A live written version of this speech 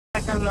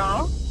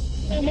Hello?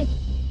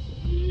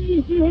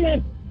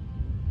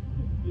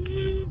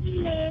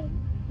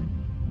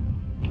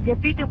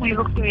 Repite muy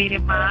fuerte,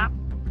 ma.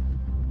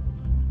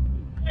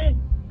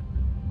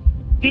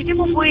 Repite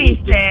mo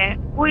fuerte.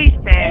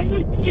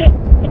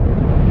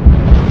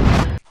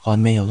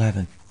 On May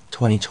 11,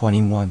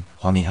 2021,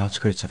 on the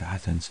outskirts of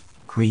Athens,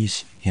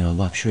 Greece, in a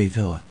luxury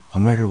villa, a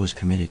murder was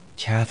committed.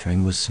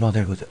 Catherine was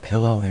smothered with a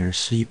pillow in her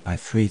sleep by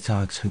three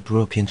thugs who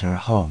broke into her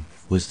home.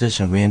 Was this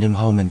a random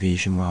home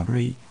invasion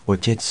robbery, or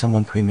did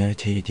someone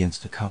premeditate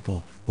against the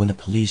couple? When the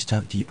police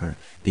dug deeper,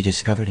 they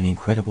discovered an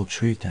incredible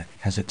truth that,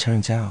 as it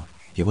turns out,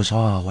 it was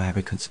all a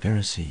elaborate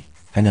conspiracy,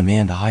 and the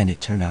man behind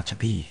it turned out to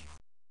be.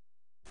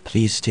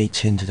 Please stay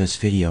tuned to this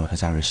video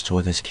as I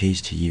restore this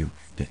case to you.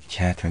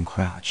 Catherine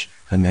Crouch,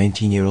 a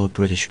 19-year-old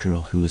British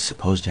girl who was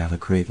supposed to have a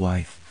great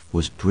life,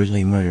 was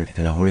brutally murdered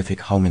in a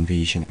horrific home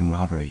invasion and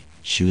robbery.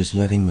 She was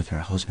living with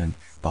her husband,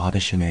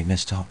 Bodish and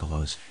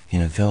Agnestopoulos,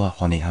 in a villa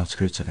on the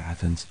outskirts of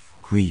Athens,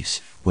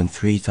 Greece, when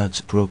three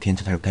thugs broke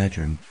into their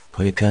bedroom,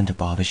 put a gun to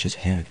Bodish's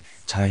head,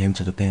 tied him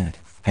to the bed,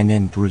 and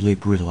then brutally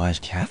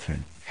brutalized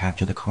Catherine.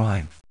 After the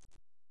crime,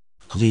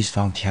 police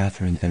found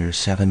Catherine and her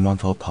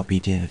 7-month-old puppy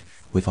dead,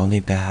 with only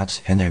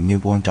Babs and their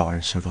newborn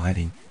daughter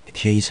surviving. The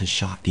case has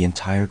shocked the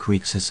entire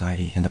Greek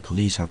society, and the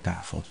police are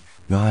baffled,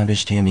 not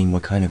understanding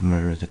what kind of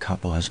murder the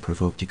couple has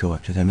provoked to go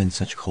after them in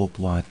such cold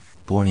blood.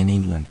 Born in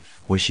England,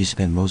 where she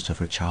spent most of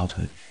her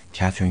childhood,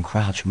 Catherine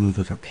Crouch moved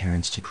with her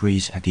parents to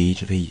Greece at the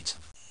age of 8.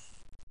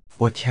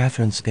 Where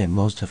Catherine spent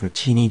most of her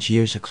teenage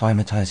years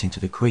acclimatizing to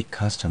the Greek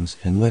customs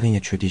and living a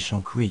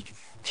traditional Greek.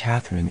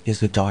 Catherine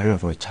is the daughter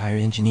of a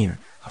retired engineer,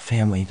 a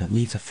family that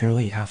leads a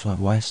fairly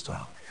affluent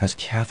lifestyle. As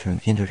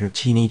Catherine entered her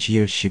teenage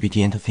years, she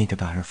began to think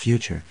about her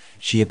future.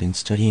 She had been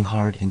studying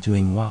hard and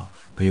doing well,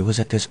 but it was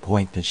at this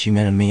point that she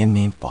met a man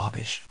named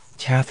Bobish.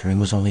 Catherine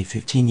was only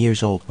 15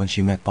 years old when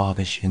she met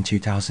Bobish in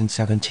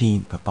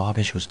 2017, but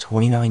Bobish was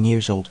 29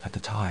 years old at the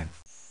time.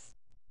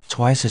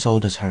 Twice as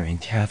old as her, and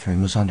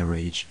Catherine was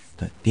underage.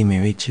 They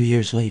married 2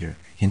 years later,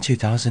 in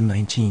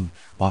 2019,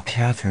 while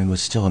Catherine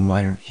was still a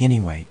minor.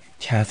 Anyway,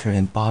 Catherine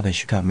and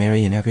Bobish got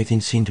married and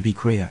everything seemed to be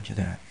great after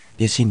that.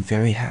 They seemed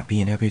very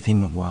happy and everything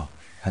went well.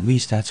 At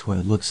least that's what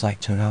it looks like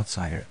to an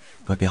outsider,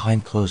 but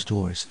behind closed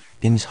doors,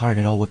 things aren't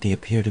at all what they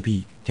appear to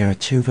be. There are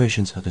two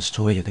versions of the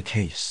story of the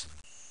case,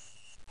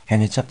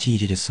 and it's up to you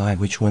to decide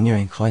which one you're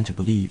inclined to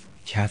believe.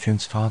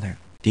 Catherine's father,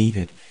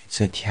 David,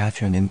 said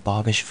Catherine and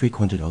Bobish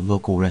frequented a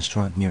local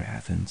restaurant near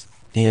Athens.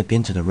 They had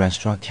been to the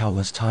restaurant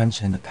countless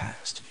times in the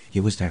past.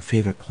 It was their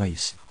favorite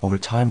place. Over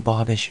time,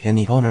 Bobish and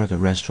the owner of the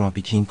restaurant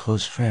became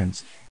close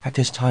friends. At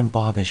this time,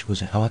 Bobish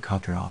was a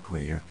helicopter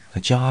operator, a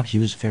job he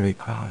was very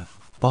proud of.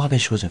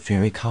 Bobish was a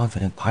very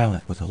confident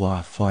pilot with a lot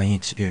of flying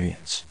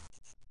experience.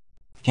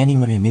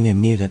 Anyone who knew him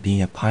knew that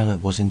being a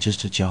pilot wasn't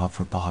just a job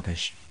for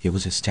Bobish, it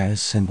was a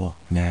status symbol.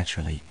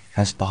 Naturally,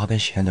 as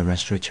Bobish and the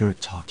restaurateur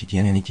talked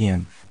again and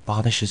again,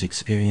 Bobish's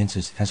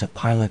experiences as a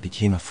pilot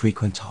became a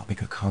frequent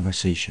topic of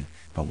conversation.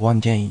 But one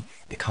day,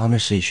 the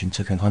conversation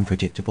took an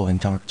unpredictable and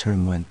dark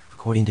turn when,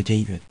 according to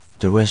David,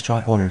 the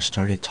restaurant owner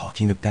started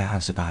talking to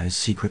Babs about his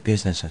secret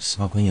business of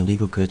smuggling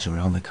illegal goods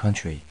around the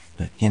country.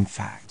 But in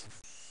fact,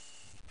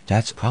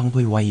 that's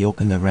probably why he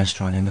opened the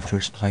restaurant in the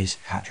first place.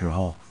 After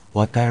all,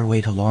 what better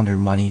way to launder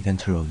money than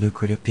through a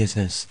lucrative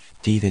business?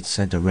 David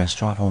said the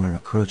restaurant owner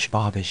approached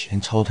Bobish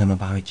and told him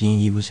about a gang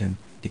he was in.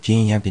 The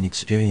gang had been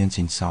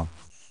experiencing some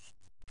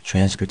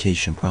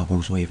transportation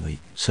problems lately,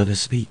 so to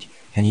speak,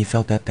 and he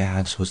felt that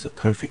Babs was the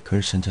perfect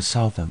person to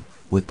solve them,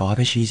 with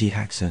Bobish easy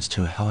access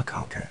to a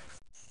helicopter.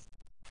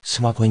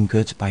 Smuggling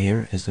goods by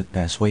air is the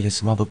best way to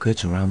smuggle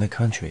goods around the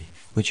country,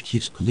 which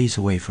keeps police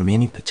away from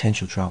any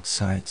potential drug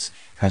sites,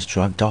 as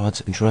drug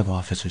dogs and drug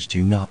officers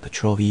do not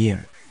patrol the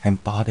air,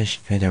 and Bobish,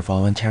 either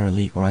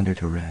voluntarily or under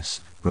duress,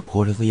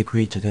 reportedly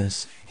agreed to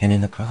this, and in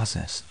the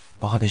process,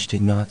 Bobish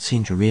did not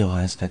seem to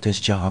realize that this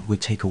job would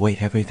take away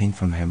everything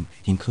from him,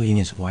 including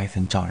his wife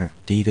and daughter.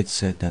 David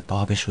said that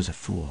Bobish was a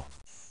fool,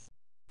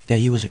 that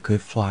he was a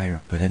good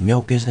flyer, but had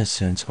no business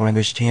sense or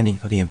understanding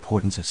of the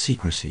importance of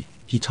secrecy.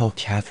 He told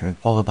Catherine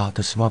all about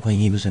the smuggling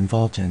he was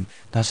involved in,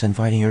 thus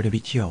inviting her to be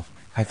killed.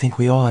 I think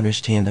we all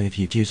understand that if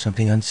you do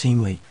something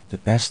unseemly, the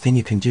best thing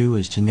you can do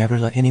is to never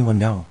let anyone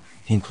know,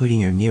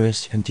 including your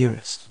nearest and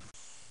dearest.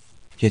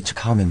 It's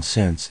common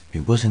sense.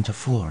 It wasn't to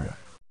fool her.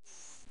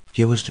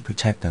 It was to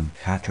protect them.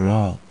 After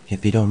all,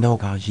 if they don't know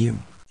about you,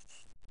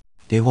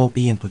 they won't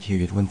be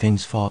implicated when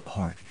things fall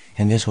apart,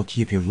 and this will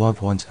keep your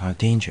loved ones out of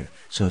danger.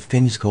 So if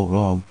things go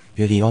wrong,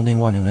 you're the only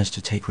one who has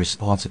to take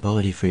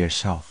responsibility for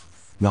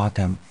yourself, not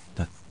them.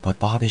 But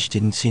Bobish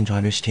didn't seem to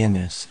understand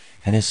this,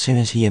 and as soon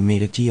as he had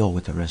made a deal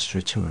with the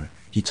restaurateur,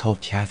 he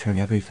told Catherine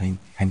everything,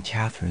 and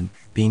Catherine,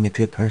 being the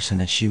good person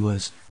that she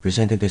was,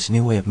 resented this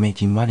new way of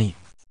making money,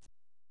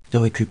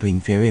 though it could bring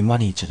very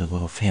money to the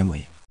little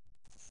family.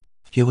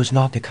 It was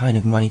not the kind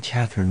of money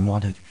Catherine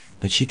wanted,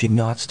 but she did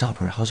not stop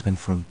her husband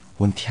from.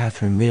 When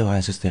Catherine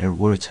realizes that her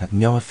words have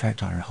no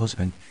effect on her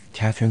husband,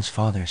 Catherine's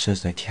father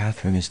says that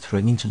Catherine is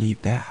threatening to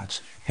leave Babs,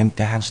 and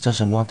Babs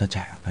doesn't want that to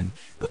happen.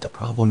 But the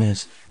problem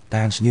is,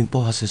 Dan's new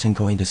boss isn't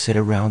going to sit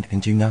around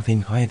and do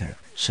nothing either,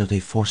 so they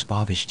force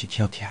Bobbish to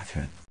kill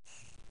Catherine.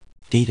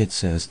 David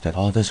says that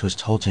all this was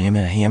told to him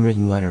in a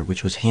handwritten letter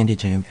which was handed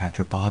to him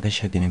after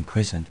Bobbish had been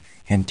imprisoned,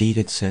 and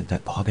David said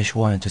that Bobbish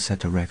wanted to set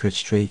the record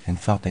straight and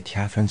felt that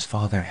Catherine's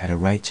father had a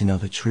right to know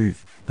the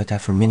truth, but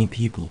that for many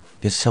people,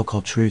 this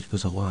so-called truth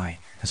was a lie,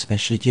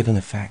 especially given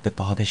the fact that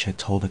Bobbish had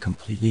told a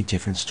completely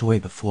different story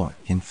before.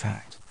 In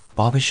fact,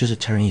 Bobbish's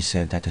attorney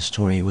said that the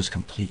story was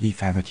completely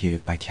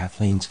fabricated by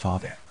Kathleen's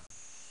father,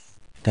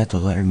 that the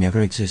letter never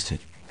existed,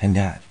 and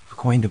that,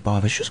 according to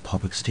Bobbish's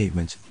public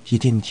statements, he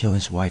didn't kill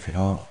his wife at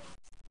all.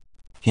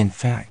 In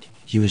fact,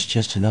 he was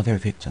just another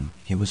victim.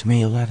 It was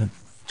May 11,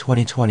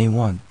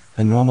 2021,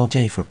 a normal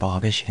day for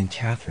Bobbish and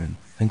Catherine,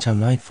 until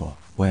nightfall,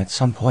 where at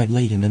some point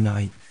late in the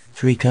night,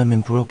 3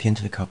 gunmen broke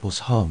into the couple's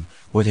home,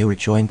 where they were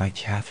joined by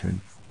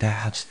Catherine,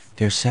 Dads,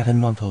 their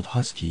 7-month-old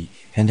husky,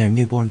 and their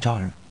newborn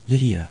daughter,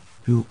 Lydia,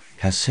 who,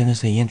 as soon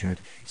as they entered,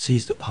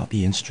 seized the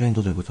puppy and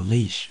strangled it with a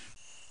leash.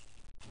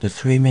 The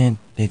 3 men,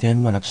 they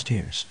then went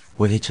upstairs,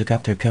 where they took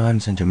up their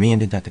guns and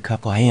demanded that the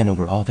couple hand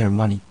over all their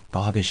money.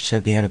 Bobbish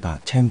said they had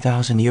about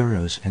 10,000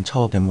 euros and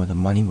told them where the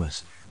money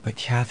was, but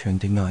Catherine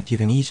did not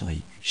give in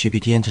easily. She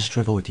began to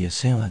struggle with the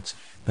assailants,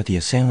 but the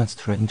assailants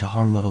threatened to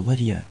harm little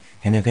Lydia,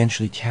 and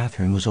eventually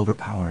Catherine was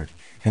overpowered,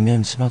 and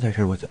then smothered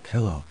her with a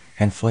pillow,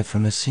 and fled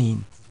from the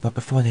scene, but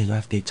before they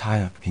left they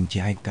tied up and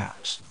gagged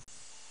Babs,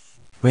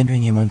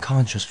 rendering him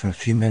unconscious for a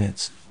few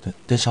minutes.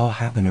 This all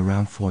happened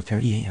around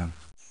 4:30 a.m.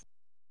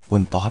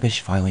 When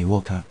Bobbish finally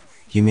woke up,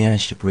 he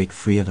managed to break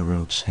free of the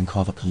ropes and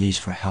call the police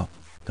for help.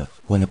 But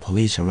when the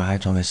police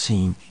arrived on the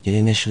scene, it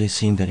initially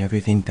seemed that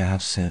everything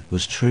Babs said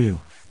was true,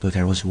 though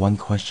there was one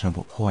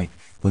questionable point.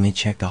 When they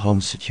checked the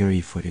home's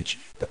security footage,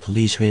 the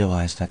police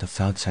realized that the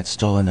thugs had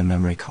stolen the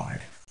memory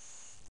card,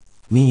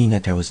 meaning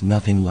that there was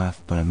nothing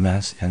left but a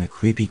mess and a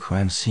creepy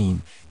crime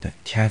scene.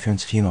 That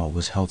Catherine's funeral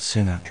was held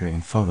soon after,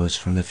 and photos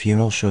from the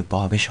funeral showed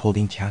Bobbish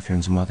holding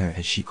Catherine's mother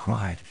as she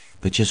cried.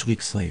 But just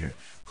weeks later,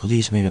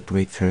 police made a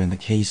breakthrough in the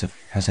case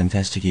as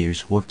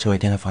investigators worked to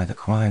identify the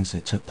crimes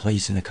that took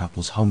place in the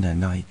couple's home that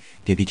night.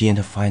 They began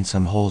to find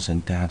some holes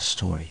in Dad's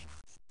story.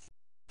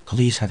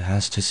 Police had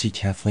asked to see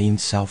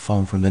Kathleen's cell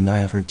phone from the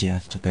night of her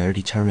death to better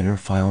determine her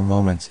final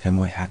moments and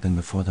what happened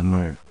before the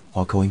murder.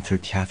 While going through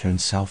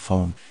Catherine's cell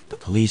phone, the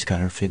police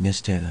got her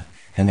fitness data,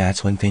 and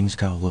that's when things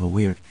got a little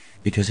weird,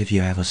 because if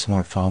you have a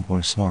smartphone or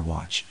a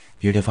smartwatch,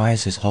 your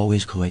device is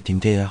always collecting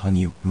data on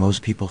you.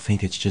 Most people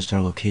think it's just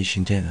our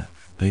location data,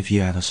 but if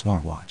you have a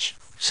smartwatch,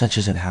 such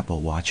as an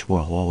Apple Watch or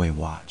a Huawei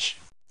watch,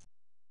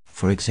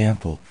 for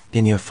example,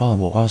 then your phone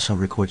will also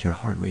record your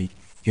heart rate,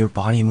 your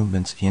body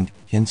movements, and,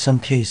 in some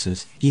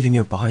cases, even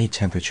your body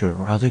temperature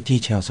or other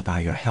details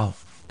about your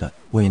health.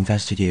 When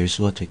investigators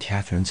looked at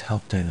Catherine's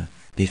health data,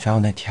 they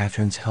found that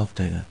Catherine's health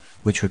data,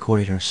 which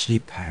recorded her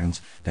sleep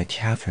patterns, that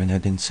Catherine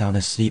had been sound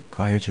asleep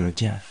prior to her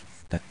death,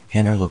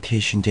 and her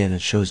location data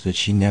shows that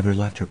she never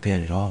left her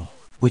bed at all,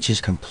 which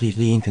is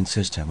completely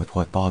inconsistent with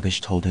what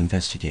Bobbish told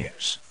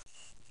investigators.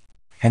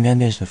 And then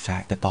there's the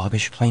fact that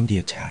Bobbish claimed the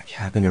attack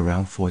happened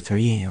around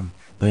 4:30 a.m.,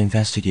 but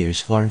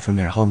investigators learned from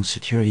their home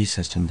security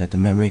system that the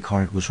memory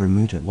card was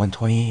removed at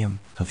 1:20 a.m.,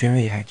 a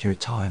very accurate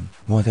time,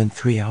 more than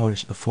 3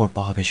 hours before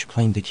Bobbish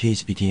claimed the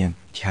case began.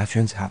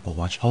 Catherine's Apple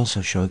Watch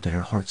also showed that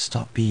her heart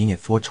stopped beating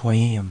at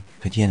 4:20 a.m.,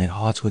 again at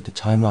odds with the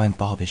timeline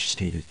Bobbish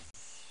stated.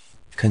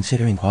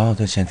 Considering all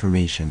this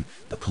information,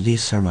 the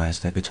police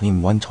surmised that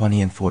between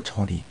 1:20 and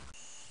 4:20,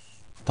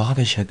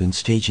 Bobbish had been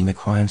staging the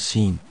crime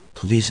scene.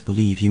 Police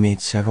believe he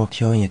made several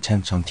killing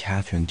attempts on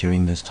Catherine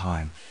during this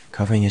time,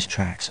 covering his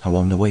tracks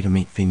along the way to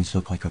make things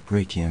look like a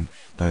break-in.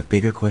 But a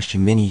bigger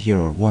question many here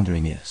are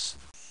wondering is,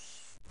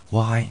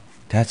 why?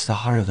 That's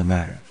the heart of the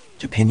matter.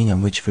 Depending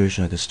on which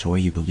version of the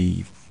story you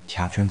believe,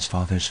 Catherine's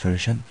father's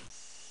version,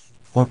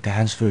 or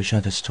Dad's version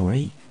of the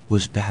story,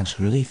 was Dad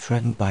really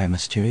threatened by a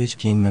mysterious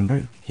gang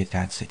member? If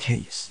that's the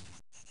case,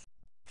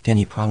 then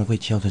he probably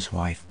killed his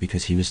wife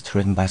because he was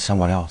threatened by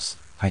someone else.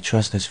 I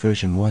trust this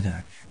version more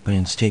than, but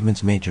in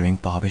statements made during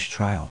Bobbish's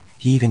trial,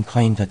 he even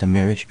claimed that the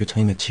marriage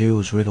between the two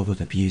was riddled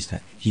with abuse,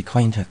 that he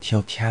claimed to have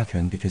killed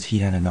Catherine because he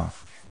had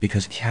enough,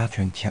 because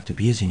Catherine kept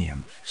abusing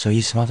him, so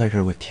he smothered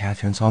her with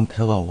Catherine's own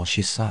pillow while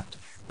she slept.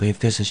 But if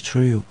this is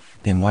true,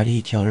 then why did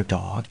he kill her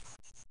dog?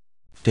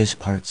 This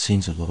part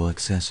seems a little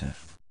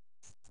excessive.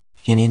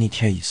 In any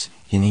case,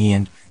 in the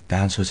end,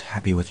 Babs was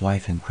happy with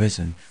life in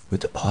prison, with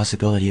the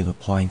possibility of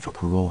applying for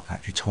parole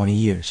after 20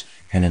 years,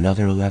 and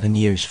another 11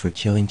 years for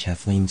killing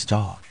Kathleen's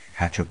dog.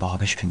 After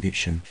Bobbish's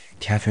conviction,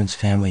 Catherine's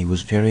family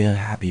was very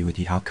unhappy with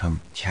the outcome.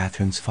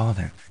 Catherine's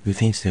father, who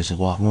thinks there's a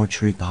lot more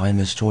truth behind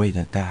the story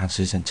that Babs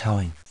isn't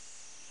telling.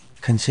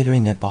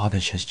 Considering that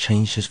Bobbish has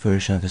changed his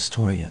version of the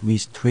story at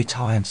least 3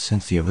 times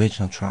since the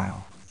original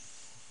trial,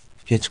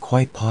 it's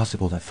quite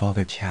possible that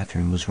Father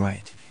Catherine was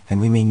right, and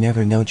we may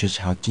never know just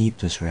how deep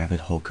this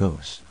rabbit hole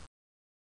goes.